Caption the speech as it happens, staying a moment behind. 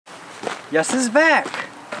Yes is back!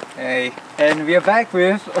 Hey, and we are back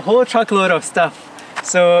with a whole truckload of stuff.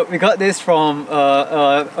 So we got this from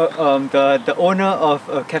the owner of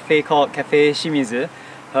a cafe called Cafe Shimizu.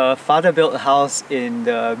 Her father built a house in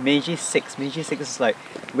the Meiji 6. Meiji 6 is like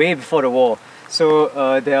way before the war. So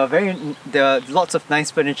there are lots of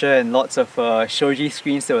nice furniture and lots of shoji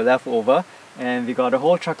screens that were left over, and we got a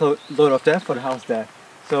whole truckload of them for the house there.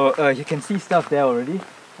 So you can see stuff there already.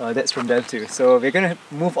 That's from them too. So we're gonna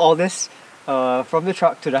move all this from the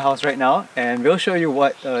truck to the house right now, and we'll show you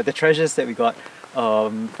what the treasures that we got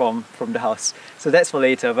from the house. So that's for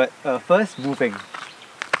later, but first, moving.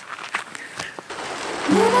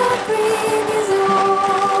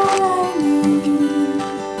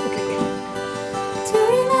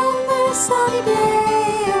 Sunny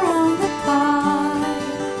day around the park.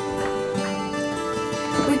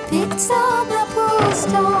 We picked some apples,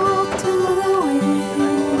 talked to the wind,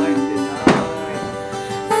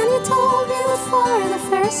 and you told me that for the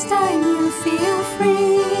first time you feel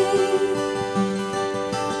free.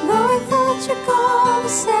 Though I thought you're gonna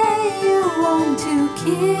say you want to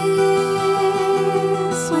kiss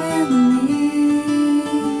with me.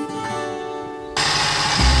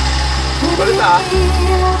 What is that?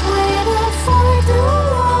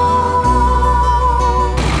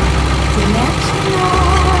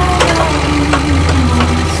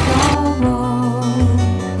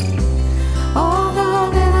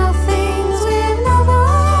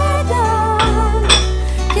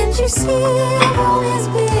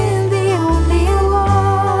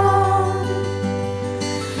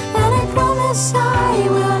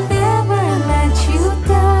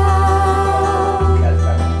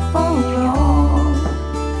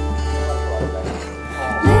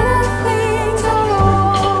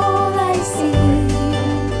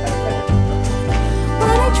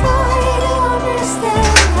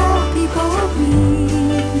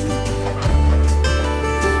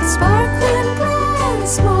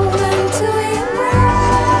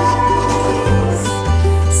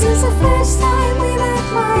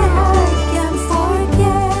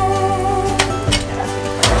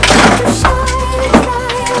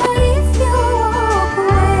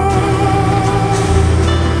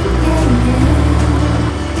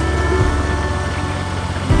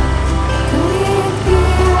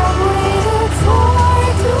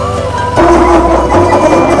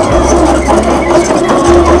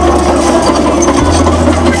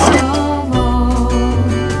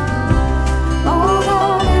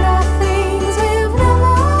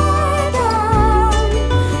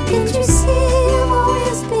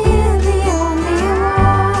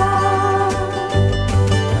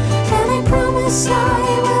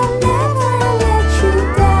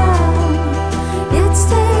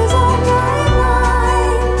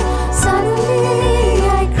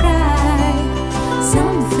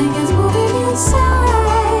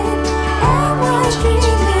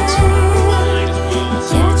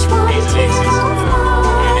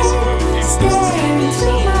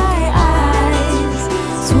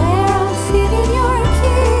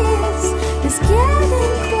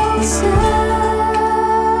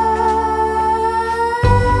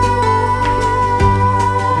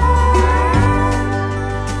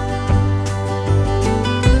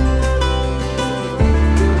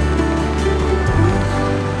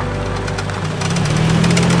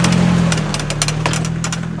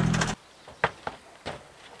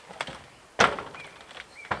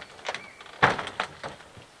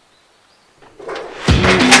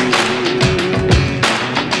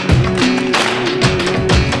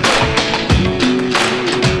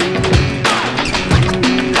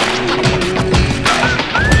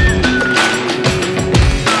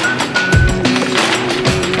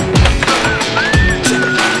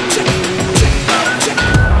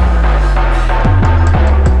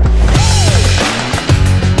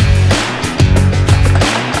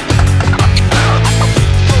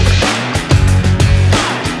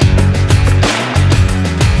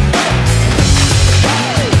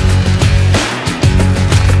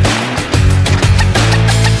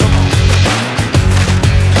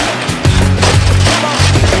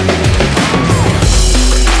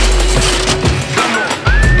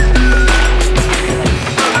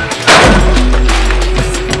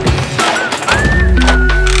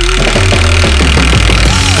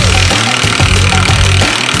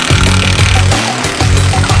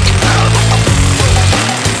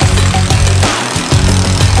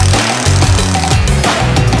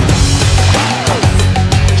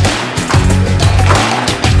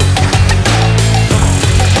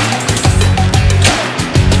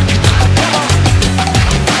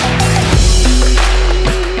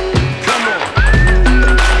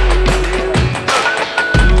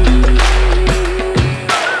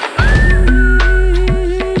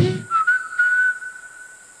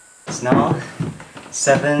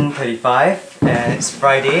 7:35 and it's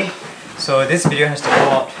Friday. So this video has to go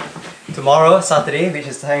out tomorrow, Saturday, which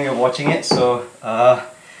is the time you're watching it. So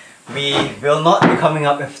we will not be coming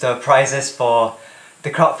up with the prizes for the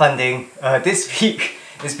crowdfunding this week.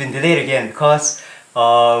 It's been delayed again because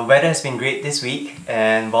weather has been great this week,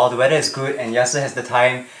 and while the weather is good and Yasu has the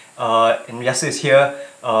time and Yasu is here,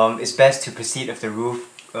 it's best to proceed with the roof.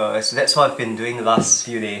 So that's what I've been doing the last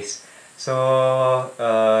few days. So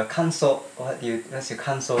Kanso, what's your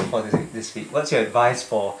Kanso for this week? What's your advice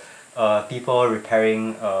for people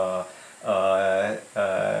repairing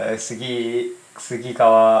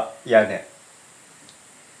Sugikawa Yane?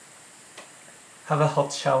 Have a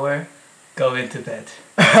hot shower, go into bed.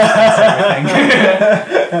 That's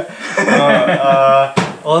everything.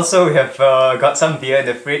 Also, we have got some beer in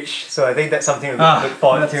the fridge, so I think that's something to look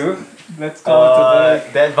forward to. Let's go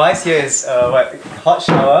to the advice here is what? Hot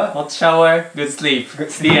shower. hot shower, good sleep.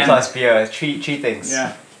 Good sleep plus beer. Three things.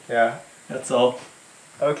 Yeah. Yeah. That's all.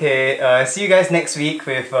 Okay. See you guys next week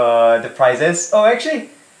with the prizes. Oh, actually,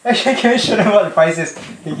 can we show them what the prize is?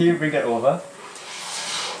 Can you bring that over?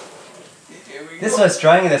 This was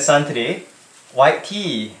drying in the sun today. White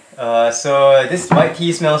tea. So this white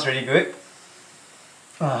tea smells really good.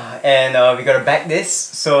 And we gotta bag this,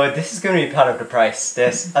 so this is going to be part of the price.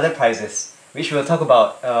 There's other prizes which we'll talk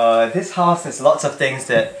about. This house has lots of things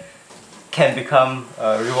that can become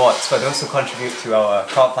rewards for those who contribute to our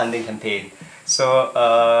crowdfunding campaign. So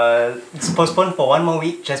it's postponed for one more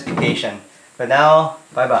week, just be patient. For now,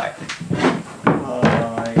 bye bye.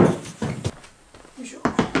 Bye.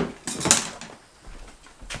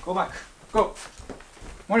 Go back. Go.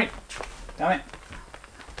 Morning. Damn it.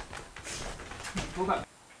 Go back.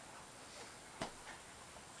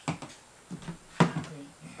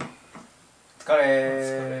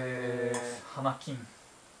 Hanakin.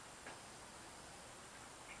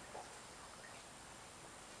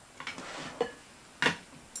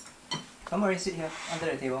 Come on, sit here, under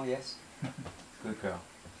the table, yes. Good girl.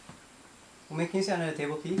 Can you sit under the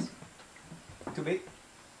table, please? Too big?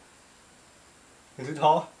 Too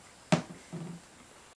tall?